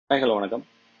Hi hello வணக்கம்.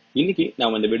 இன்னைக்கு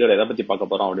நாம இந்த வீடியோல எதை பத்தி பார்க்க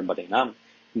போறோம் அப்படின்னு பாத்தீங்கன்னா,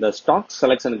 இந்த ஸ்டாக்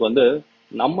செலெக்ஷனுக்கு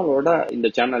நம்மளோட இந்த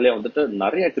சேனல்லே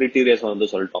நிறைய கிரிட்டீரியாஸ்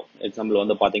சொல்லிட்டோம்.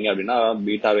 எக்ஸாம்பிள் பாத்தீங்க அப்படின்னா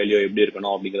பீட்டா வேல்யூ எப்படி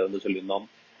இருக்கணும் அப்படிங்கறத சொல்லியிருந்தோம்.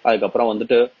 அதுக்கப்புறம்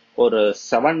ஒரு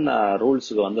 7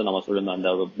 ரூல்ஸுக்கு நம்ம சொல்லியிருந்தோம்.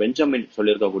 அந்த பெஞ்சமின்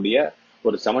சொல்லியிருக்கக்கூடிய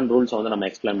ஒரு 7 ரூல்ஸ்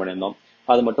நம்ம எக்ஸ்பிளைன் பண்ணியிருந்தோம்.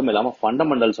 அது மட்டும் இல்லாம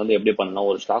ஃபண்டமெண்டல்ஸ் எப்படி பண்ணணும்,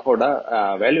 ஒரு ஸ்டாக்கோட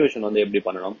வேல்யூவேஷன் எப்படி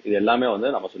பண்ணணும், இது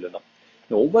எல்லாமே நம்ம சொல்லியிருந்தோம்.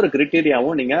 ஒவ்வொரு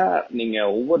கிரிட்டீரியாவும் நீங்க நீங்க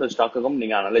ஒவ்வொரு ஸ்டாக்குக்கும்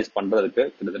நீங்க அனலைஸ் பண்றதுக்கு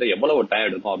கிட்டத்தட்ட எவ்வளவு டைம்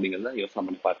எடுக்கும் அப்படிங்கறத யோசனை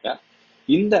பண்ணி பாருங்க.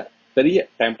 இந்த பெரிய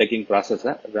டைம் டேக்கிங்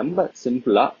ப்ராசஸ ரொம்ப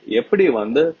சிம்பிளா எப்படி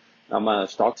நம்ம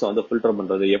ஸ்டாக்ஸ் ஃபில்டர்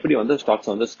பண்றது, எப்படி ஸ்டாக்ஸ்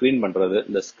ஸ்கிரீன் பண்றது,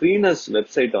 இந்த ஸ்கிரீனர்ஸ்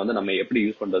வெப்சைட் நம்ம எப்படி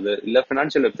யூஸ் பண்றது, இல்ல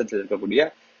பினான்சியல் வெப்சைட்ல இருக்கக்கூடிய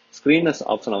ஸ்கிரீனர்ஸ்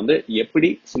ஆப்ஷனை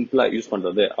எப்படி சிம்பிளா யூஸ்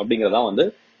பண்றது அப்படிங்கறதா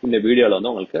இந்த வீடியோல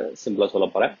உங்களுக்கு சிம்பிளா சொல்ல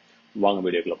போறேன். வாங்க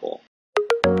வீடியோக்குள்ள போவோம்.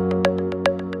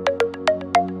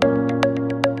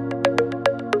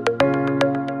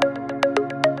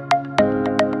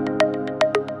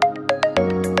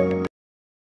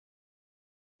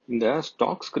 இந்த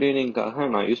ஸ்டாக் ஸ்கிரீனிங்காக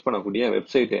நான் யூஸ் பண்ணக்கூடிய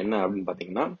வெப்சைட் என்ன அப்படின்னு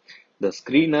பாத்தீங்கன்னா, இந்த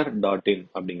screener.in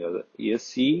அப்படிங்கிறது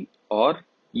SCREENER.in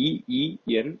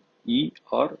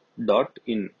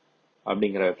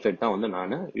அப்படிங்கிற வெப்சைட் தான்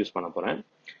நான் யூஸ் பண்ண போறேன்.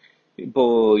 இப்போ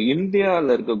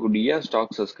இந்தியாவில் இருக்கக்கூடிய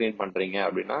ஸ்டாக்ஸை ஸ்கிரீன் பண்றீங்க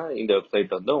அப்படின்னா இந்த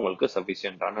வெப்சைட் உங்களுக்கு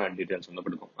சஃபிஷியன்டான டீடைல்ஸ்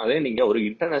கொடுக்கும். அதே நீங்க ஒரு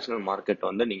இன்டர்நேஷனல்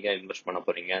மார்க்கெட் நீங்க இன்வெஸ்ட் பண்ண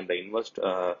போறீங்க, இந்த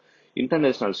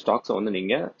இன்டர்நேஷனல் ஸ்டாக்ஸை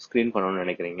நீங்க ஸ்கிரீன் பண்ணணும்னு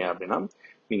நினைக்கிறீங்க அப்படின்னா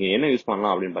நீங்க என்ன யூஸ்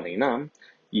பண்ணலாம் அப்படின்னு பாத்தீங்கன்னா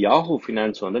யாஹூ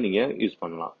ஃபினான்ஸ் நீங்க யூஸ்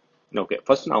பண்ணலாம். ஓகே,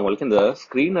 ஃபர்ஸ்ட் நான் உங்களுக்கு இந்த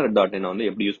screener.in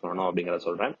எப்படி யூஸ் பண்ணணும் அப்படிங்கறத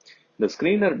சொல்றேன். இந்த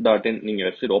screener.in நீங்க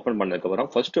வெப்சைட் ஓபன் பண்ணதுக்கு அப்புறம்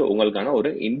ஃபர்ஸ்ட் உங்களுக்கான ஒரு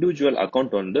இண்டிவிஜுவல்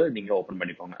அக்கௌண்ட் நீங்க ஓபன்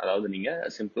பண்ணிக்கோங்க. அதாவது நீங்க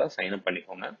சிம்பிளா சைன் அப்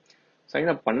பண்ணிக்கோங்க.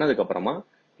 சைன் அப் பண்ணதுக்கு அப்புறமா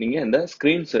நீங்க இந்த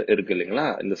ஸ்கிரீன்ஸ் இருக்கு இல்லைங்களா,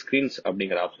 இந்த ஸ்கிரீன்ஸ்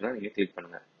அப்படிங்கிற ஆப்ஷனை நீங்க கிளிக்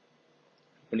பண்ணுங்க.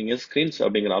 இப்போ நீங்க ஸ்கிரீன்ஸ்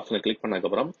அப்படிங்கிற ஆப்ஷனை கிளிக் பண்ணதுக்கு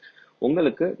அப்புறம்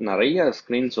உங்களுக்கு நிறைய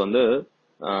ஸ்கிரீன்ஸ்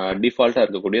டிஃபால்ட்டா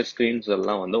இருக்கக்கூடிய ஸ்கிரீன்ஸ்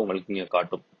எல்லாம் உங்களுக்கு இங்க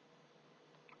காட்டும்.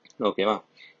 ஓகேவா?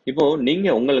 இப்போ நீங்க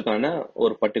உங்களுக்கான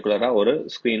ஒரு பர்டிகுலரா ஒரு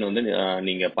ஸ்கிரீன்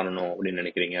நீங்க பண்ணணும் அப்படின்னு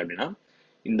நினைக்கிறீங்க அப்படின்னா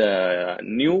இந்த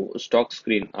நியூ ஸ்டாக்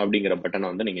ஸ்கிரீன் அப்படிங்கிற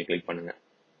பட்டனை நீங்க கிளிக் பண்ணுங்க.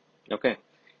 ஓகே,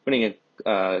 இப்போ நீங்க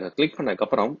கிளிக் பண்ணதுக்கு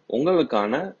அப்புறம்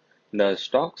உங்களுக்கான இந்த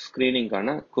ஸ்டாக்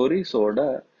ஸ்கிரீனிங்கான கொரிஸோட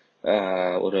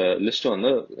ஒரு லிஸ்ட்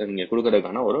நீங்க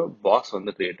கொடுக்கறதுக்கான ஒரு பாக்ஸ்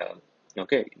கிரியேட் ஆகுது.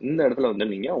 ஓகே, இந்த இடத்துல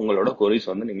நீங்க உங்களோட கொரிஸ்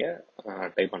நீங்க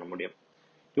டைப் பண்ண முடியும்.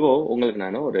 இப்போ உங்களுக்கு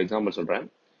நான் ஒரு எக்ஸாம்பிள் சொல்றேன்.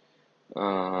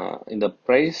 இந்த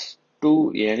பிரைஸ் டு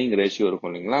ஏர்னிங் ரேஷியோ இருக்கும்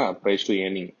இல்லைங்களா, பிரைஸ் டு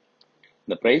ஏர்னிங்,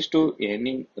 இந்த பிரைஸ் டு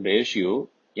ஏர்னிங் ரேஷியோ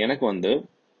எனக்கு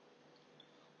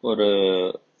ஒரு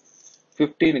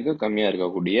 15க்கு கம்மியா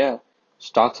இருக்கக்கூடிய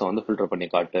ஸ்டாக்ஸை ஃபில்டர் பண்ணி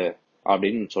காட்டு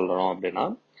அப்படின்னு சொல்றோம். அப்படின்னா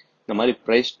இந்த மாதிரி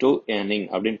பிரைஸ் டு ஏர்னிங்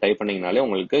அப்படின்னு டைப் பண்ணீங்கனாலே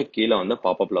உங்களுக்கு கீழே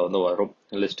பாப்அப்ல வரும்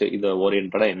லிஸ்ட். இது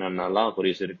ஓரியன்டா என்னென்னலாம்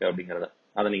கொரிஸ் இருக்கு அப்படிங்கறத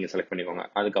அதை நீங்க செலக்ட் பண்ணிக்கோங்க.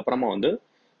 அதுக்கப்புறமா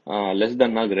லெஸ்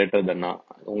தென்னா கிரேட்டர் தென்னா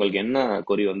உங்களுக்கு என்ன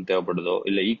கொரி தேவைப்படுதோ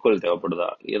இல்ல ஈக்குவல் தேவைப்படுதா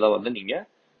இதை நீங்க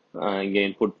இங்க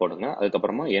இன்புட் போடுங்க.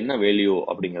 அதுக்கப்புறமா என்ன வேல்யூ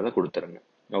அப்படிங்கறத கொடுத்துருங்க.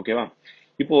 ஓகேவா?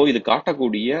 இப்போ இது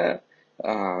காட்டக்கூடிய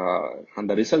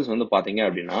அந்த ரிசல்ட்ஸ் பாத்தீங்க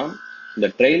அப்படின்னா இந்த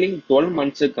trailing 12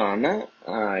 மந்த்ஸுக்கான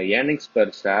earnings per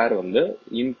share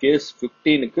in case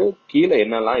 15க்கு கீழே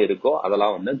என்னெல்லாம் இருக்கோ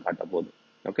அதெல்லாம் காட்ட போகுது.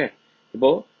 ஓகே, இப்போ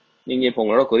நீங்க இப்போ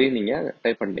உங்களோட கொரி நீங்க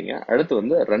டைப் பண்ணிட்டீங்க.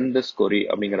 அடுத்து ரன் திஸ் கொரி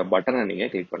அப்படிங்கிற பட்டனை நீங்க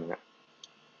கிளிக் பண்ணுங்க.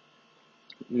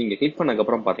 நீங்க கிளிக் பண்ணதுக்கு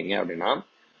அப்புறம் பாத்தீங்க அப்படின்னா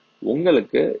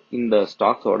உங்களுக்கு இந்த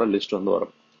ஸ்டாக்ஸோட லிஸ்ட்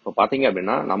வரும். இப்போ பாத்தீங்க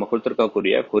அப்படின்னா நம்ம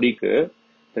கொடுத்துருக்கக்கூடிய கொரிக்கு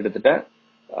கிட்டத்தட்ட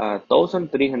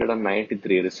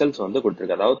 1393 ரிசல்ட்ஸ்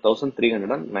கொடுத்துருக்கு. அதாவது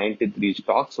 1393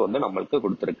 ஸ்டாக்ஸ் நம்மளுக்கு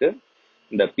கொடுத்துருக்கு.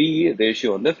 இந்த பிஇ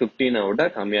ரேஷியோ 15 விட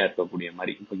கம்மியா இருக்கக்கூடிய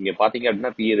மாதிரி. இப்போ இங்க பாத்தீங்க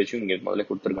அப்படின்னா பிஇ ரேஷியோ இங்க முதல்ல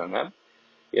கொடுத்துருக்காங்க.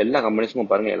 எல்லா கம்பெனிஸும்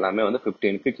பாருங்க எல்லாமே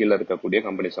 15க்கு கீழே இருக்கக்கூடிய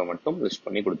கம்பெனிஸை மட்டும் லிஸ்ட்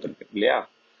பண்ணி கொடுத்துருக்கு இல்லையா?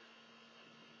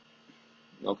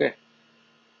 ஓகே,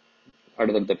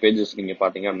 அடுத்தடுத்த பேஜஸ் நீங்க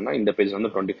பாத்தீங்க அப்படின்னா இந்த பேஜ்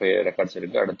 25 ரெக்கார்ட்ஸ்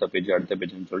இருக்கு. அடுத்த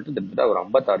பேஜ்னு சொல்லிட்டு கிட்டத்தட்ட ஒரு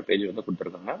 56 பேஜ்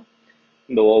கொடுத்துருக்காங்க.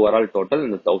 இந்த ஓவரால் டோட்டல்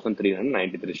இந்த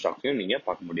 1393 ஸ்டாக்ஸையும் நீங்க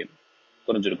பார்க்க முடியும்.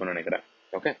 புரிஞ்சிருக்கும்னு நினைக்கிறேன்.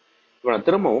 ஓகே, இப்போ நான்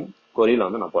திரும்பவும்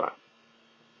கொரியில நான் போறேன்.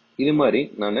 இது மாதிரி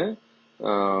நான்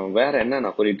வேற என்ன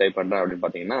நான் கொரி டைப் பண்றேன் அப்படின்னு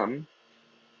பாத்தீங்கன்னா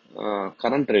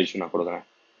கரண்ட் ரேஷியோ நான் கொடுக்குறேன்.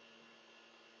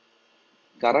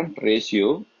 கரண்ட் ரேஷியோ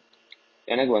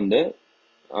எனக்கு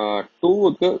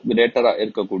 2க்கு கிரேட்டரா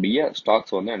இருக்கக்கூடிய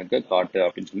ஸ்டாக்ஸ் எனக்கு காட்டு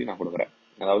அப்படின்னு சொல்லி நான் கொடுக்குறேன்.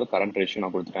 அதாவது கரண்ட் ரேஷியோ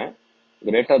நான் கொடுத்துட்டேன்,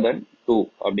 கிரேட்டர் தென் 2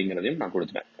 அப்படிங்கிறதையும் நான்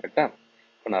கொடுத்துட்டேன். கரெக்டா?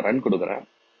 இப்போ நான் ரன் கொடுக்குறேன்.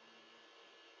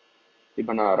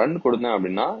 இப்போ நான் ரன் கொடுத்தேன்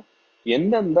அப்படின்னா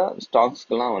எந்தெந்த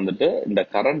ஸ்டாக்ஸ்க்கெல்லாம் இந்த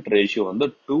கரண்ட் ரேஷியோ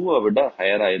 2-ஐ விட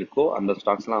ஹையரா இருக்கோ அந்த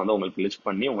ஸ்டாக்ஸ்லாம் உங்களுக்கு லிஸ்ட்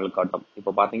பண்ணி உங்களுக்கு காட்டும்.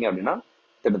 இப்போ பாத்தீங்க அப்படின்னா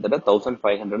கிட்டத்தட்ட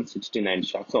 1569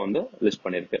 ஸ்டாக்ஸ் லிஸ்ட்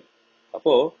பண்ணிருக்கு.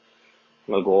 அப்போ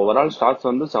உங்களுக்கு ஓவரால் ஸ்டாக்ஸ்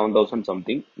வந்து 7000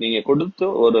 சம்திங். நீங்க கொடுத்து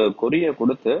ஒரு கொரியை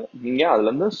கொடுத்து நீங்க அதுல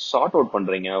இருந்து ஷார்ட் அவுட்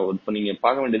பண்றீங்க. இப்போ நீங்க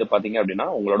பார்க்க வேண்டியது பாத்தீங்க அப்படின்னா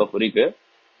உங்களோட கொரிக்கு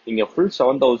நீங்க ஃபுல்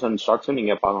 7000 ஸ்டாக்ஸும்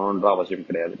நீங்க பார்க்கணுன்ற அவசியம்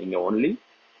கிடையாது. நீங்க ஒன்லி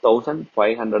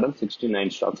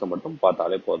 1569 ஸ்டாக்ஸை மட்டும்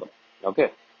பார்த்தாலே போதும். ஓகே.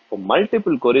 இப்போ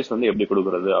மல்டிபிள் கொரிஸ் வந்து எப்படி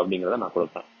கொடுக்கறது அப்படிங்கிறத நான்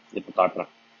கொடுப்பேன். இப்போ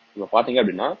காட்டுறேன். இப்போ பாத்தீங்க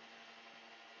அப்படின்னா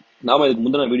நாம இதுக்கு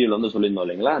முந்தின வீடியோல வந்து சொல்லியிருந்தோம்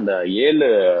இல்லைங்களா, அந்த 7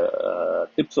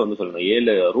 டிப்ஸ் வந்து சொல்லியிருந்தோம்,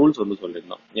 7 ரூல்ஸ் வந்து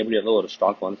சொல்லியிருந்தோம், எப்படி வந்து ஒரு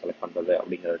ஸ்டாக் வந்து செலக்ட் பண்றது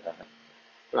அப்படிங்கிறதுக்காக.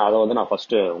 அதை வந்து நான்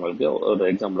ஃபர்ஸ்ட் உங்களுக்கு ஒரு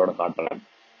எக்ஸாம்பிளோட காட்டுறேன்.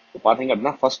 இப்போ பாத்தீங்க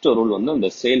அப்படின்னா ஃபர்ஸ்ட் ரூல் வந்து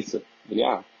இந்த சேல்ஸ்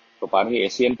இல்லையா. இப்போ பாருங்க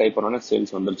எஸ்ஏஎன் டைப் பண்ணோன்னா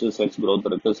சேல்ஸ் வந்துருச்சு. சேல்ஸ் growth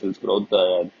இருக்கு, சேல்ஸ் growth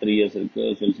 3 இயர்ஸ் இருக்கு,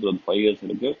 சேல்ஸ் growth 5 இயர்ஸ்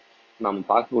இருக்கு. நம்ம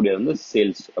பார்க்கக்கூடியது வந்து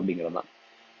சேல்ஸ் அப்படிங்கிறது தான்.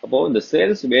 அப்போ இந்த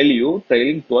சேல்ஸ் வேல்யூ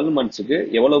ட்ரைலிங் 12 மந்த்ஸுக்கு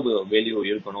எவ்வளவு வேல்யூ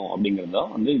இருக்கணும் அப்படிங்கிறது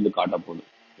தான் வந்து இது காட்ட போகுது.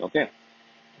 ஓகே.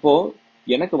 இப்போ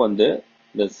எனக்கு வந்து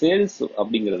இந்த சேல்ஸ்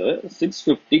அப்படிங்கிறது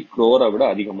 650 crore விட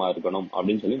அதிகமா இருக்கணும்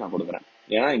அப்படின்னு சொல்லி நான் கொடுக்குறேன்.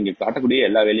 ஏன்னா இங்க காட்டக்கூடிய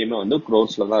எல்லா வேலையுமே வந்து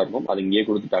க்ரோர்ஸ்ல தான் இருக்கும். அது இங்கேயே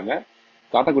கொடுத்துட்டாங்க.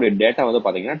 காட்டக்கூடிய டேட்டா வந்து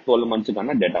பாத்தீங்கன்னா 12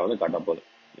 மந்த்ஸுக்கான டேட்டா வந்து காட்ட போகுது.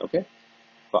 ஓகே.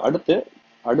 இப்போ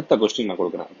அடுத்த கொஸ்டின் நான்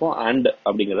கொடுக்குறேன். இப்போ அண்ட்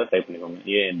அப்படிங்கிறத டைப் பண்ணிக்கோங்க.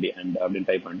 ஏஎன்டி அண்ட் அப்படின்னு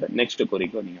டைப் பண்ணிட்டு நெக்ஸ்ட்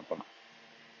கொரிக்கு நீங்க போகலாம்.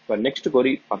 இப்போ நெக்ஸ்ட்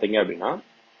கொரி பாத்தீங்க அப்படின்னா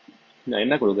நான்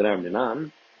என்ன கொடுக்குறேன் அப்படின்னா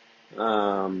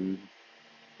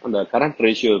அந்த கரண்ட்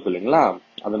ரேஷியோ இருக்கு இல்லைங்களா,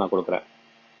 அதை நான் கொடுக்குறேன்.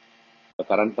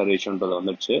 கரண்ட் ரேஷியோன்றது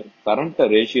வந்துடுச்சு. கரண்ட்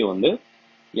ரேஷியோ வந்து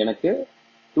எனக்கு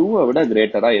 2 விட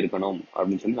கிரேட்டரா இருக்கணும்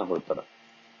அப்படின்னு சொல்லி நான் கொடுத்துறேன்.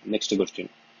 Next question.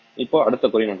 இப்போ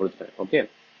அடுத்த கொரி நான் கொடுத்துட்டேன். ஓகே.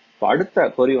 இப்போ அடுத்த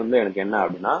கொரி வந்து எனக்கு என்ன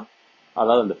அப்படின்னா,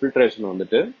 அதாவது அந்த ஃபில்ட்ரேஷன்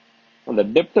வந்துட்டு அந்த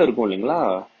டெப்த் இருக்கும் இல்லைங்களா,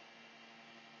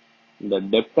 இந்த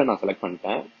டெப்த்தை நான் செலக்ட்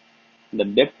பண்ணிட்டேன். இந்த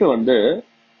டெப்த் வந்து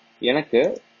எனக்கு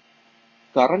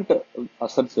கரண்ட்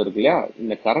அசட்ஸ் இருக்கு இல்லையா,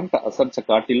 இந்த கரண்ட் அசட்ஸை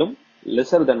காட்டிலும்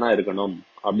லெசர் தென்னா இருக்கணும்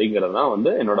அப்படிங்கிறது தான்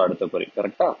வந்து என்னோட அடுத்த கொரி.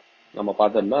 கரெக்டா நம்ம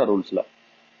பார்த்திருந்தா ரூல்ஸ்ல.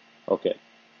 ஓகே.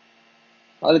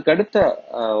 அதுக்கு அடுத்த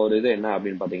ஒரு இது என்ன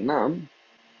அப்படின்னு பாத்தீங்கன்னா,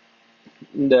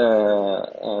 இந்த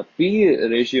பி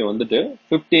ரேஷியோ வந்துட்டு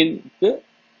 15க்கு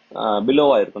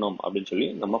பிலோவா இருக்கணும் அப்படின்னு சொல்லி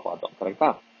நம்ம பார்த்தோம்.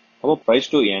 கரெக்டா. அப்போ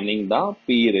பிரைஸ் டு ஏர்னிங் தான்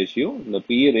பிஇ ரேஷியோ. இந்த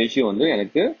பிஇ ரேஷியோ வந்து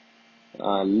எனக்கு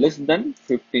லெஸ் தென்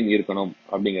 15 இருக்கணும்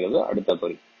அப்படிங்கிறது அடுத்த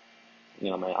கொரி.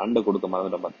 நம்ம அண்டு கொடுக்க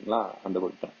மறந்துட்டோம் பாத்தீங்களா, அண்டு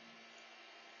கொடுத்தேன்.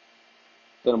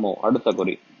 திரும்பவும் அடுத்த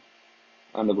கொரி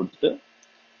அண்டு கொடுத்துட்டு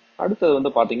அடுத்தது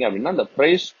வந்து பாத்தீங்க அப்படின்னா இந்த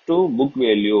பிரைஸ் டு புக்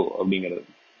வேல்யூ அப்படிங்கிறது.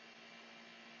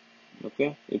 ஓகே.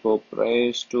 இப்போ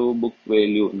பிரைஸ் டு புக்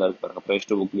வேல்யூ இந்த இருக்கு பாருங்க, பிரைஸ்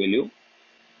டு புக் வேல்யூ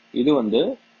இது வந்து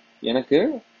எனக்கு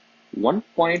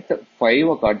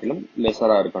 1.5 காட்டிலும்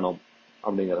லெசரா இருக்கணும்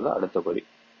அப்படிங்கறது அடுத்த கொரி.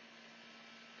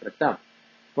 கரெக்டா.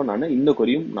 இப்போ நான் இந்த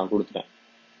கொரியும் நான் கொடுத்துட்டேன்.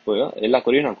 இப்போ எல்லா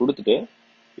கொரியும் நான் கொடுத்துட்டு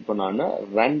இப்போ நான்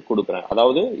ரன் கொடுக்குறேன்.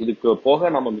 அதாவது இதுக்கு போக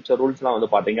நம்ம மிச்ச ரூல்ஸ்லாம் வந்து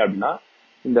பாத்தீங்க அப்படின்னா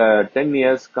இந்த 10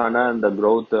 இயர்ஸ்க்கான அந்த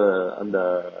growth அந்த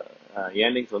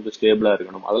ஏர்னிங்ஸ் வந்து ஸ்டேபிளா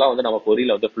இருக்கணும், அதெல்லாம் வந்து நம்ம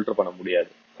கொரியில வந்து ஃபில்டர் பண்ண முடியாது.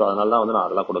 ஸோ அதனால தான் வந்து நான்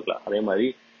அதெல்லாம் கொடுக்கல. அதே மாதிரி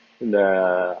இந்த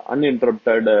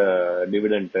அன்இன்டரப்டட்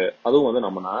டிவிடெண்ட் அதுவும் வந்து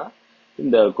நம்ம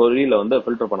இந்த கொரியில வந்து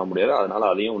ஃபில்டர் பண்ண முடியாது. அதனால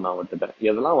அதையும் நான் விட்டுட்டேன்.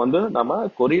 எதெல்லாம் வந்து நம்ம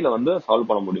கொரியில வந்து சால்வ்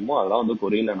பண்ண முடியுமோ அதெல்லாம் வந்து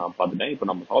கொரியில நான் பார்த்துட்டேன். இப்போ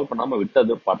நம்ம சால்வ் பண்ணாம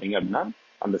விட்டது பாத்தீங்க அப்படின்னா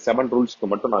அந்த 7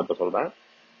 ரூல்ஸ்க்கு மட்டும் நான் இப்போ சொல்றேன்.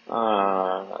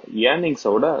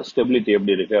 ஏர்னிங்ஸோட ஸ்டெபிலிட்டி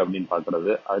எப்படி இருக்கு அப்படின்னு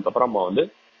பாக்குறது, அதுக்கப்புறமா வந்து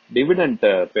டிவிடெண்ட்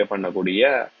பே பண்ணக்கூடிய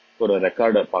ஒரு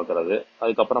ரெக்கார்டு பாக்குறது,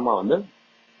 அதுக்கப்புறமா வந்து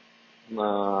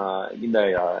இந்த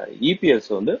இபிஎஸ்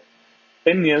வந்து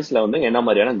 10 இயர்ஸ்ல வந்து என்ன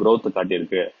மாதிரியான growth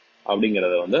காட்டியிருக்கு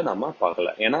அப்படிங்கறத வந்து நம்ம பார்க்கல.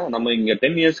 ஏன்னா நம்ம இங்க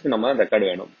 10 இயர்ஸ்க்கு நம்ம ரெக்கார்டு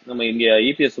வேணும். நம்ம இங்க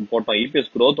இபிஎஸ் போட்டோம்,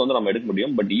 இபிஎஸ் growth வந்து நம்ம எடுக்க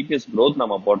முடியும். பட் இபிஎஸ் growth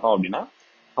நம்ம போட்டோம் அப்படின்னா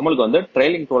நம்மளுக்கு வந்து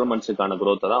ட்ரைலிங் 12 மந்த்ஸுக்கான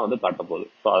growth தான் வந்து காட்ட போகுது.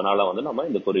 ஸோ அதனால வந்து நம்ம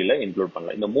இந்த கொரியில இன்க்ளூட்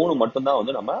பண்ணலாம். இந்த 3 மட்டும் தான்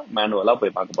வந்து நம்ம மேனுவலா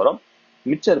போய் பார்க்க போறோம்.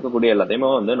 மிச்சம் இருக்கக்கூடிய எல்லாத்தையுமே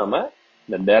வந்து நம்ம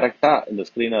இந்த டைரக்டா இந்த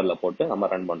ஸ்கிரீனர்ல போட்டு நம்ம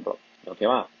ரன் பண்றோம்.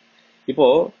 ஓகேவா. இப்போ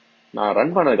நான்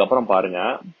ரன் பண்ணதுக்கு அப்புறம் பாருங்க,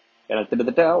 எனக்கு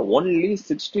கிட்டத்தட்ட ஒன்லி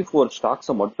 64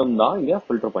 ஸ்டாக்ஸை மட்டும் தான் இங்க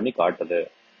ஃபில்டர் பண்ணி காட்டுது.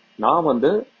 நான் வந்து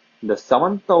இந்த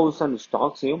 7000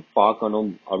 ஸ்டாக்ஸையும்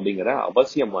பார்க்கணும் அப்படிங்கிற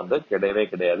அவசியம் வந்து கிடையவே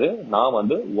கிடையாது. நான்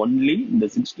வந்து ஒன்லி இந்த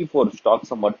 64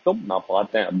 ஸ்டாக்ஸை மட்டும் நான்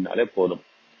பார்த்தேன் அப்படின்னாலே போதும்.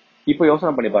 இப்போ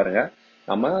யோசனை பண்ணி பாருங்க,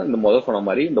 நம்ம இந்த முதல் சொன்ன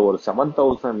மாதிரி இந்த ஒரு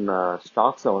 7000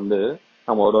 ஸ்டாக்ஸை வந்து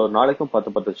நம்ம ஒரு ஒரு நாளைக்கும்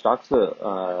 10 ஸ்டாக்ஸ்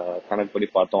கணக்கு படி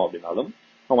பார்த்தோம் அப்படின்னாலும்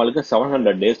நம்மளுக்கு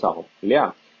 700 டேஸ் ஆகும் இல்லையா.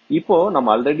 இப்போ நம்ம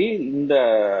ஆல்ரெடி இந்த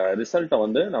ரிசல்ட்டை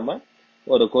வந்து நம்ம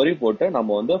ஒரு கொரி போட்டு நம்ம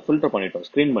வந்து ஃபில்டர் பண்ணிட்டோம்,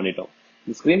 ஸ்கிரீன் பண்ணிட்டோம்.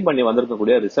 ஸ்கிரீன் பண்ணி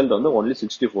வந்திருக்கக்கூடிய ரிசல்ட் வந்து ஒன்லி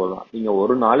 64 தான். நீங்க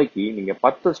ஒரு நாளைக்கு நீங்க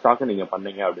 10 ஸ்டாக் நீங்க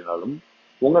பண்ணீங்க அப்படின்னாலும்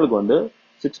உங்களுக்கு வந்து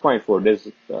 6.4 டேஸ்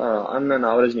அண்ட்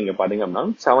ஆவரேஜ் நீங்க பாத்தீங்க அப்படின்னா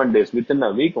 7 டேஸ் வித்தின்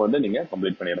அ வீக் வந்து நீங்க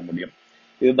கம்ப்ளீட் பண்ணிட முடியும்.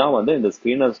 இதுதான் வந்து இந்த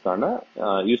ஸ்கிரீனர்ஸ்க்கான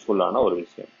யூஸ்ஃபுல்லான ஒரு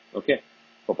விஷயம். ஓகே.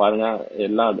 இப்போ பாருங்க,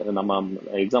 எல்லா நம்ம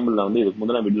எக்ஸாம்பிள்ல வந்து இதுக்கு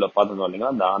முந்தின வீடியோல பார்த்துருந்தோம்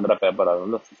இல்லைங்களா, இந்த ஆந்திரா பேப்பர் அது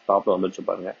வந்து ஸ்டாப்ல வந்துருச்சு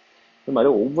பாருங்க. இது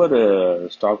மாதிரி ஒவ்வொரு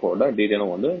ஸ்டாக்கோட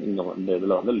டீட்டெயிலும் வந்து இங்க இந்த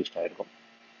இதுல வந்து லிஸ்ட் ஆயிருக்கும்.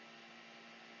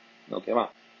 ஓகேவா?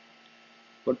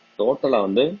 இப்போ டோட்டலா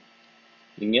வந்து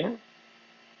நீங்க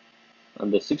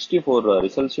அந்த 64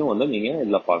 ரிசல்ட்ஸையும் வந்து நீங்க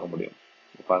இதுல பார்க்க முடியும்.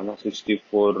 பாருங்க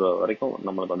 64 வரைக்கும்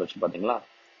நம்மளுக்கு வந்துச்சு பாத்தீங்களா?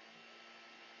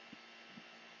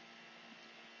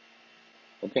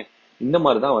 ஓகே, இந்த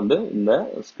மாதிரி தான் வந்து இந்த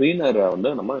ஸ்கிரீனரை வந்து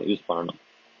நம்ம யூஸ் பண்ணணும்.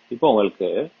 இப்போ உங்களுக்கு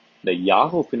இந்த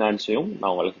யாஹூ ஃபினான்ஸையும்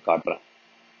நான் உங்களுக்கு காட்டுறேன்.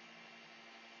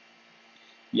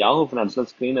 யாஹூ ஃபினான்ஸ்ல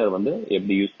ஸ்கிரீனர் வந்து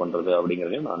எப்படி யூஸ் பண்றது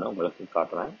அப்படிங்கறதையும் நான் உங்களுக்கு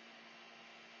காட்டுறேன்.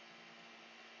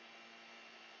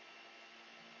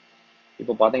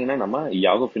 இப்போ பாத்தீங்கன்னா நம்ம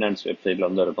யாஹூ ஃபினான்ஸ் வெப்சைட்ல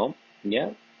வந்து இருக்கோம். இங்க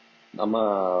நம்ம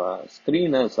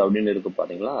ஸ்கிரீனர்ஸ் அப்படின்னு இருக்கு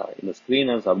பாத்தீங்களா? இந்த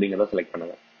ஸ்கிரீனர்ஸ் அப்படிங்கறத செலக்ட்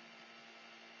பண்ணுங்க.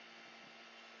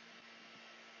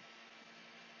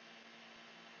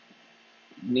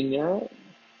 நீங்க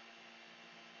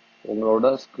உங்களோட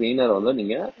ஸ்கிரீனர் வந்து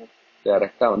நீங்க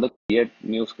டைரக்டா வந்து கிரியேட்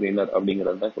நியூ ஸ்கிரீனர்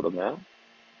அப்படிங்கறத கொடுங்க.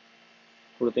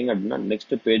 கொடுத்தீங்க அப்படின்னா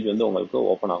நெக்ஸ்ட் பேஜ் வந்து உங்களுக்கு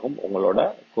ஓப்பன் ஆகும். உங்களோட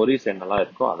கொரிஸ் என்னெல்லாம்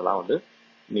இருக்கோ அதெல்லாம் வந்து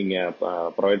நீங்க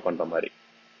ப்ரொவைட் பண்ற மாதிரி.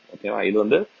 ஓகேவா? இது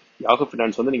வந்து யாஹூ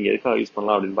ஃபினான்ஸ் வந்து நீங்க எதுக்காக யூஸ்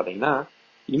பண்ணலாம் அப்படின்னு பாத்தீங்கன்னா,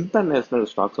 இன்டர்நேஷனல்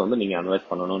ஸ்டாக்ஸ் வந்து நீங்க அனலைஸ்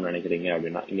பண்ணணும்னு நினைக்கிறீங்க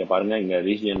அப்படின்னா, இங்க பாருங்க, இங்க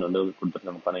ரீஜியன் வந்து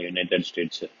கொடுத்துருக்காங்க பாருங்க, யுனைடெட்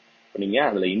ஸ்டேட்ஸ். இப்போ நீங்க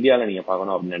அதுல இந்தியாவில் நீங்க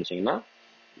பார்க்கணும் அப்படின்னு நினைச்சீங்கன்னா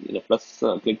இதை பிளஸ்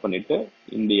கிளிக் பண்ணிட்டு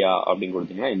இந்தியா அப்படின்னு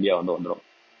கொடுத்தீங்கன்னா இந்தியா வந்து வந்துடும்.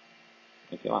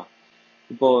 ஓகேவா?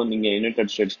 இப்போ நீங்க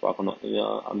யுனைடெட் ஸ்டேட்ஸ் பார்க்கணும்,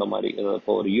 அந்த மாதிரி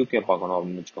இப்போ ஒரு யூகே பார்க்கணும்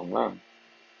அப்படின்னு வச்சுக்கோங்களேன்.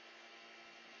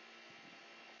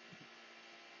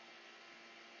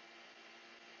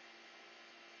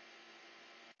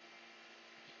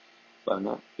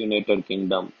 பாருங்க, யுனைடெட்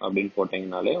கிங்டம் அப்படின்னு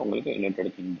போட்டீங்கனாலே உங்களுக்கு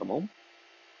யுனைடெட் கிங்டமும்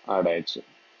ஆட் ஆயிடுச்சு.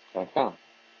 கரெக்டா?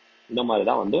 இந்த மாதிரி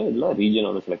தான் வந்து இதுல ரீஜன்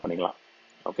வந்து செலக்ட் பண்ணிக்கலாம்.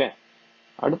 ஓகே,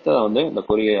 அடுத்தது வந்து இந்த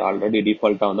கொரிய ஆல்ரெடி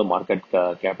டிஃபால்ட்டா வந்து மார்க்கெட்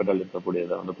கேபிட்டல்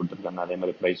இருக்கக்கூடியதை வந்து கொடுத்துருக்காங்க. அதே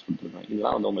மாதிரி ப்ரைஸ் கொடுத்துருக்காங்க.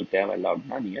 இதெல்லாம் வந்து உங்களுக்கு தேவையில்லை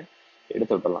அப்படின்னா நீங்க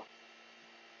எடுத்து விட்டுலாம்.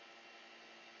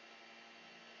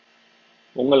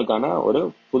 உங்களுக்கான ஒரு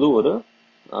புது ஒரு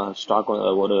ஸ்டாக்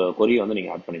ஒரு கொரியை வந்து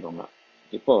நீங்க ஆட் பண்ணிக்கோங்க.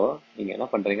 இப்போ நீங்க என்ன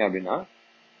பண்றீங்க அப்படின்னா,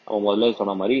 அவன் முதல்ல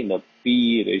சொன்ன மாதிரி இந்த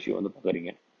பிஇ ரேஷியோ வந்து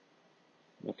பாக்குறீங்க.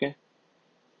 ஓகே,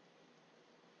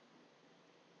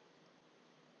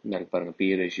 இந்த இருக்கு பாருங்க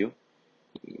பிஇ ரேஷியோ,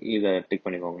 இதை டிக்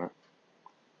பண்ணிக்கோங்க.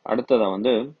 அடுத்ததை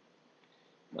வந்து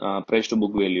பிரைஸ் டு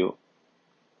புக் வேல்யூ,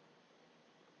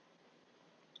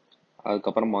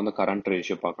 அதுக்கப்புறமா வந்து கரண்ட்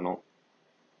ரேஷியோ பார்க்கணும்.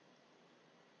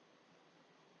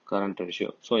 Current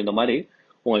ratio. ஸோ இந்த மாதிரி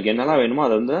உங்களுக்கு என்னெல்லாம் வேணுமோ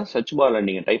அதை வந்து சர்ச் பார்ல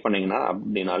நீங்க டைப் பண்ணீங்கன்னா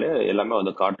அப்படின்னாலே எல்லாமே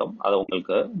வந்து காட்டும். அதை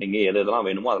உங்களுக்கு நீங்க எது எதெல்லாம்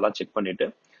வேணுமோ அதெல்லாம் செக் பண்ணிட்டு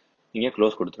நீங்க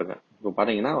க்ளோஸ் கொடுத்துருங்க. இப்போ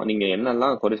பாத்தீங்கன்னா நீங்க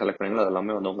என்னெல்லாம் கொரி செலக்ட் பண்ணீங்களோ அது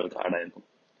எல்லாமே வந்து உங்களுக்கு ஆட் ஆயிருக்கும்.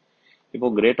 இப்போ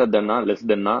கிரேட்டர் தென்னா, லெஸ்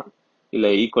தென்னா, இல்ல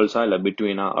ஈக்குவல்ஸா, இல்ல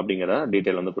பிட்வீனா அப்படிங்கிற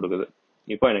டீடைல் வந்து கொடுக்குது.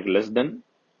 இப்போ எனக்கு லெஸ் தென்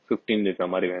 15 இருக்கிற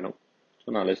மாதிரி வேணும்.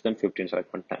 ஸோ நான் லெஸ் தென் 15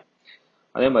 செலக்ட் பண்ணிட்டேன்.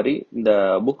 அதே மாதிரி இந்த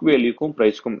புக் வேல்யூக்கும்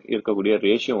ப்ரைஸ்க்கும் இருக்கக்கூடிய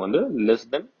ரேஷியோ வந்து லெஸ்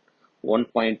தென்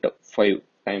 1.5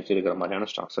 டைம்ஸ் இருக்கிற மாதிரியான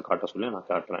ஸ்டாக்ஸை காட்ட சொல்லி நான்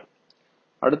காட்டுறேன்.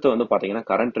 அடுத்து வந்து பாத்தீங்கன்னா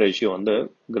கரண்ட் ரேஷியோ வந்து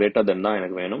கிரேட்டர் தென் தான்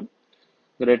எனக்கு வேணும்.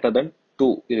 கிரேட்டர் தென் 2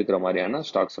 இருக்கிற மாதிரியான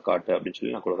ஸ்டாக்ஸை காட்டு அப்படின்னு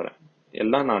சொல்லி நான் கொடுக்குறேன்.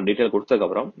 எல்லாம் நான் டீட்டெயில்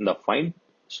கொடுத்ததுக்கப்புறம் இந்த ஃபைன்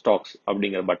ஸ்டாக்ஸ்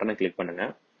அப்படிங்கிற பட்டனை கிளிக் பண்ணுங்க.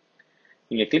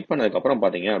 நீங்க கிளிக் பண்ணதுக்கு அப்புறம்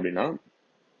பாத்தீங்க அப்படின்னா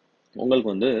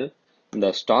உங்களுக்கு வந்து இந்த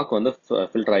ஸ்டாக் வந்து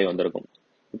ஃபில்டர் ஆகி வந்திருக்கும்.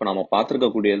 இப்போ நம்ம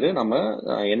பார்த்துருக்கக்கூடியது நம்ம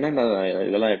என்னென்ன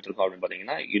இதெல்லாம் எடுத்திருக்கோம் அப்படின்னு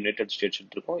பார்த்தீங்கன்னா, யுனைடெட் ஸ்டேட்ஸ்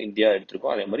எடுத்திருக்கோம், இந்தியா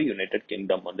எடுத்திருக்கோம், அதே மாதிரி யுனைடெட்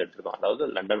கிங்டம் வந்து எடுத்திருக்கோம். அதாவது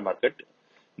London market,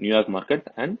 New York market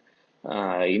and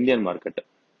Indian market,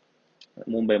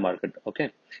 Mumbai market. Okay,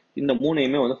 இந்த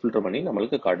மூணையுமே வந்து ஃபில்டர் பண்ணி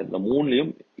நம்மளுக்கு காட்டுது. இந்த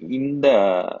மூணுலையும் இந்த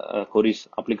கொரிஸ்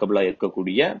அப்ளிகபிளா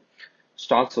இருக்கக்கூடிய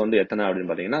ஸ்டாக்ஸ் வந்து எத்தனை அப்படின்னு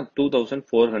பார்த்தீங்கன்னா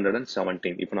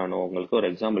 2417. இப்போ நான் உங்களுக்கு ஒரு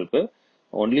எக்ஸாம்பிளுக்கு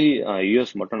ஒன்லி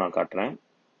யூஎஸ் மட்டும் நான் காட்டுறேன்.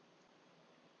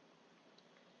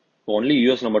 ஒன்லி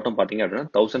யூஎஸ்ல மட்டும் பாத்தீங்க அப்படின்னா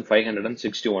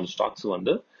 1561 ஸ்டாக்ஸ்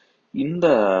வந்து இந்த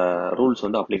ரூல்ஸ்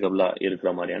வந்து அப்ளிகபிளா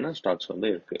இருக்கிற மாதிரியான ஸ்டாக்ஸ் வந்து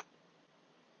இருக்கு.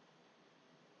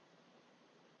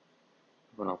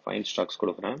 இப்போ நான் ஃபைன் ஸ்டாக்ஸ்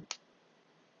கொடுக்குறேன்.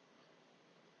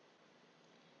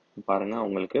 பாருங்க,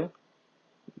 உங்களுக்கு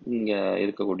இங்க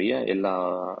இருக்கக்கூடிய எல்லா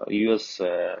யூஎஸ்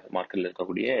மார்க்கெட்ல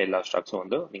இருக்கக்கூடிய எல்லா ஸ்டாக்ஸும்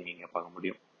வந்து நீங்க இங்க பார்க்க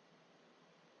முடியும்.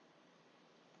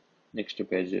 Next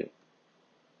page.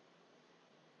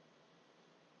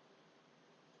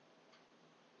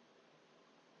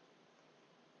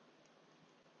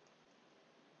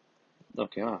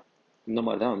 ஓகேவா? இந்த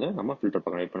மாதிரி தான் வந்து நம்ம ஃபில்டர்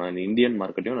பண்ணணும். இப்போ நான் இந்த இந்தியன்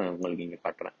மார்க்கெட்டையும் நான் உங்களுக்கு இங்க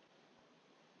காட்டுறேன்.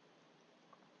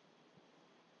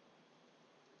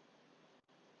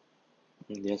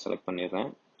 இந்தியா செலக்ட்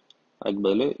பண்ணிடுறேன். அதுக்கு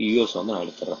பதில் யூஎஸ் வந்து நான்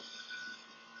எடுத்துறேன்.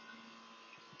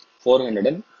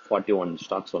 441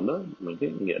 ஸ்டாக்ஸ் வந்து உங்களுக்கு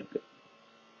இங்க இருக்கு.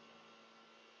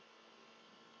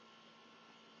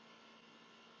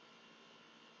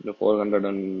 இந்த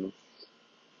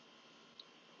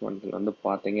 401 வந்து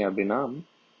பார்த்தீங்க அப்படின்னா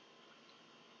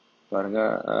பாருங்க,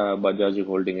 பஜாஜ்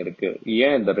ஹோல்டிங் இருக்கு.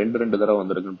 ஏன் இந்த ரெண்டு தடவை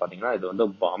வந்திருக்குன்னு பார்த்தீங்கன்னா, இது வந்து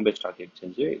பாம்பே ஸ்டாக்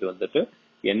எக்ஸ்சேஞ்சு, இது வந்துட்டு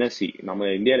என்எஸ்சி. நம்ம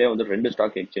இந்தியாவிலேயே வந்து 2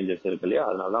 ஸ்டாக் எக்ஸ்சேஞ்சஸ் இருக்கு இல்லையா,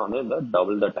 அதனால தான் வந்து இந்த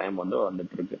டபுள் த டைம் வந்து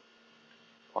வந்துட்டு இருக்கு.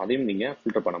 அதையும் நீங்க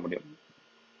ஃபில்டர் பண்ண முடியும்.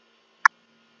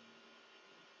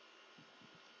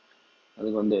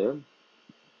 அதுக்கு வந்து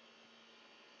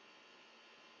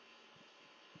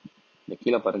இந்த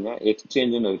கீழே பாருங்க,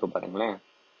 எக்ஸ்சேஞ்சுன்னு இருக்கு பாருங்களேன்,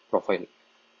 ப்ரொஃபைல்.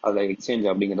 அதில் எக்ஸ்சேஞ்ச்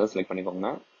அப்படிங்கிறத செலக்ட் பண்ணிக்கோங்க.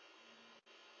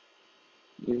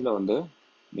 இதில் வந்து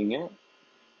நீங்கள்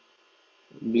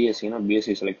பிஎஸ்சினா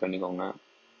பிஎஸ்சி செலக்ட் பண்ணிக்கோங்க.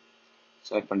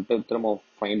 செலக்ட் பண்ணிட்டு திரும்ப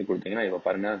ஃபைண்ட் கொடுத்தீங்கன்னா இப்போ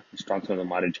பாருங்க, ஸ்டாக்ஸ் வந்து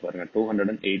மாறிடுச்சு பாருங்க.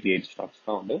 288 ஸ்டாக்ஸ்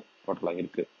தான் வந்து டோட்டலாக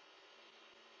இருக்கு.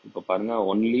 இப்போ பாருங்க,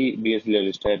 ஒன்லி பிஎஸ்சியில்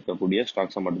லிஸ்டாக இருக்கக்கூடிய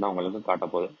ஸ்டாக்ஸை மட்டும்தான் உங்களுக்கு காட்ட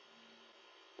போகுது.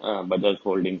 பஜாஜ்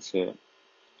ஹோல்டிங்ஸு,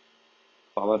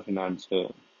 பவர் ஃபினான்ஸு,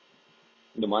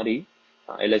 இந்த மாதிரி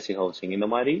எல்ஐசி ஹவுசிங், இந்த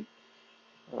மாதிரி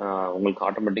உங்களுக்கு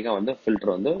ஆட்டோமேட்டிக்காக வந்து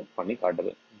ஃபில்டர் வந்து பண்ணி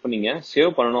காட்டுது. இப்போ நீங்கள்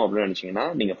சேவ் பண்ணணும் அப்படின்னு நினச்சிங்கன்னா,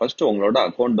 நீங்கள் ஃபர்ஸ்ட் உங்களோட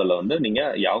அக்கௌண்ட்டில் வந்து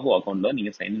நீங்கள் யாஹூ அக்கௌண்ட்டில்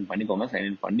நீங்கள் சைன்இன் பண்ணிக்கோங்க.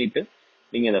 சைன்இன் பண்ணிட்டு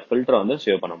நீங்கள் இந்த ஃபில்டரை வந்து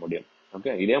சேவ் பண்ண முடியும்.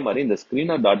 ஓகே, இதே மாதிரி இந்த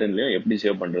screener.inலையும் எப்படி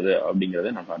சேவ் பண்ணுறது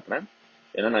அப்படிங்கிறத நான் காட்டுறேன்.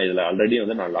 ஏன்னா நான் இதில் ஆல்ரெடி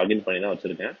வந்து நான் லாகின் பண்ணி தான்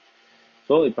வச்சுருக்கேன்.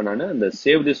 ஸோ இப்போ நான் இந்த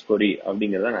சேவ் திஸ் கொரி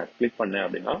அப்படிங்கிறத நான் கிளிக் பண்ணேன்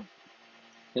அப்படின்னா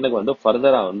எனக்கு வந்து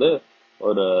ஃபர்தராக வந்து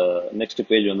ஒரு நெக்ஸ்ட்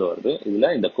பேஜ் வந்து வருது.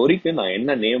 இதில் இந்த கொரிக்கு நான்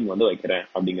என்ன நேம் வந்து வைக்கிறேன்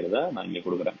அப்படிங்கிறத நான் இங்கே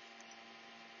கொடுக்குறேன்.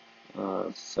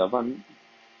 7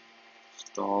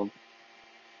 ஸ்டாக்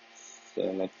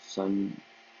செலக்ஷன்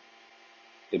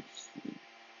டிப்ஸ்.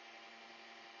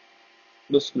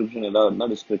 டிஸ்கிரிப்ஷன் ஏதாவது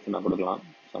இருந்தால் டிஸ்கிரிப்ஷனாக கொடுக்கலாம்,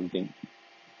 சம்திங்.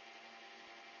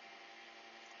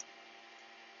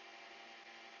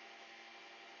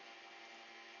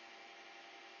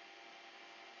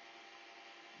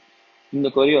 இந்த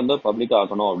கொரி வந்து பப்ளிக்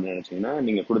ஆக்கணும் அப்படின்னு நினைச்சீங்கன்னா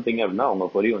நீங்க கொடுத்தீங்க அப்படின்னா உங்க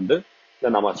கொரி வந்து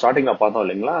நம்ம ஸ்டார்டிங்ல பார்த்தோம்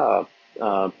இல்லைங்களா,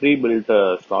 ப்ரீ பில்ட்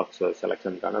ஸ்டாக்ஸ்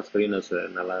செலெக்ஷனுக்கான ஸ்கிரீனர்ஸ்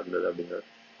நல்லா இருந்தது அப்படிங்கிறது,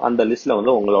 அந்த லிஸ்ட்ல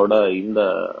வந்து உங்களோட இந்த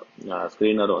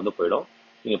ஸ்கிரீனர் வந்து போயிடும்.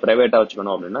 நீங்க பிரைவேட்டா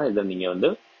வச்சுக்கணும் அப்படின்னா இதை நீங்க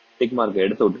வந்து டிக் மார்க்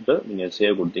எடுத்து விட்டுட்டு நீங்க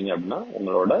சேவ் கொடுத்தீங்க அப்படின்னா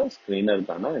உங்களோட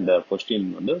ஸ்கிரீனருக்கான இந்த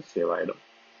கொஸ்டின் வந்து சேவ் ஆயிடும்.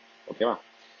 ஓகேவா?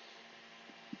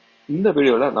 இந்த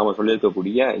வீடியோல நாம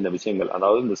சொல்லியிருக்கக்கூடிய இந்த விஷயங்கள்,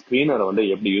 அதாவது இந்த ஸ்கிரீனரை வந்து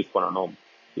எப்படி யூஸ் பண்ணணும்,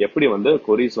 எப்படி வந்து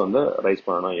கொரிஸ் வந்து ரைஸ்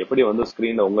பண்ணணும், எப்படி வந்து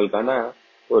ஸ்கிரீன்ல உங்களுக்கான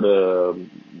ஒரு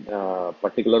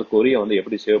பர்டிகுலர் கொரியை வந்து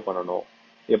எப்படி சேவ் பண்ணணும்,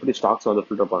 எப்படி ஸ்டாக்ஸ் வந்து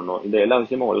ஃபில்டர் பண்ணணும், இந்த எல்லா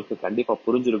விஷயமும் உங்களுக்கு கண்டிப்பா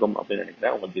புரிஞ்சிருக்கும் அப்படின்னு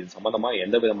நினைக்கிறேன். உங்களுக்கு இது சம்பந்தமா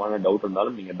எந்த விதமான டவுட்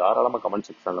இருந்தாலும் நீங்க தாராளமா கமெண்ட்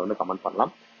செக்ஷன்ல வந்து கமெண்ட்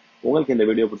பண்ணலாம். உங்களுக்கு இந்த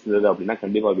வீடியோ பிடிச்சிருந்தது அப்படின்னா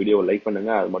கண்டிப்பா வீடியோவை லைக்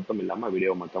பண்ணுங்க. அது மட்டும் இல்லாம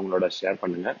வீடியோ மற்றவங்களோட ஷேர்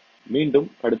பண்ணுங்க. மீண்டும்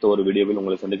அடுத்த ஒரு வீடியோவில்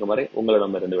உங்களை சந்திக்கும் வரை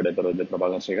உங்களிடமிருந்து விடைபெறுவது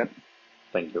பிரபாகர் சேகர்.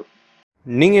 தேங்க்யூ.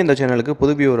 நீங்கள் இந்த சேனலுக்கு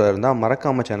புது வியூவராக இருந்தால்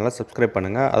மறக்காமல் சேனலை சப்ஸ்கிரைப்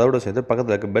பண்ணுங்கள். அதோடு சேர்த்து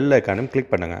பக்கத்தில் இருக்க பெல் ஐக்கானையும்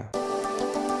கிளிக் பண்ணுங்கள்.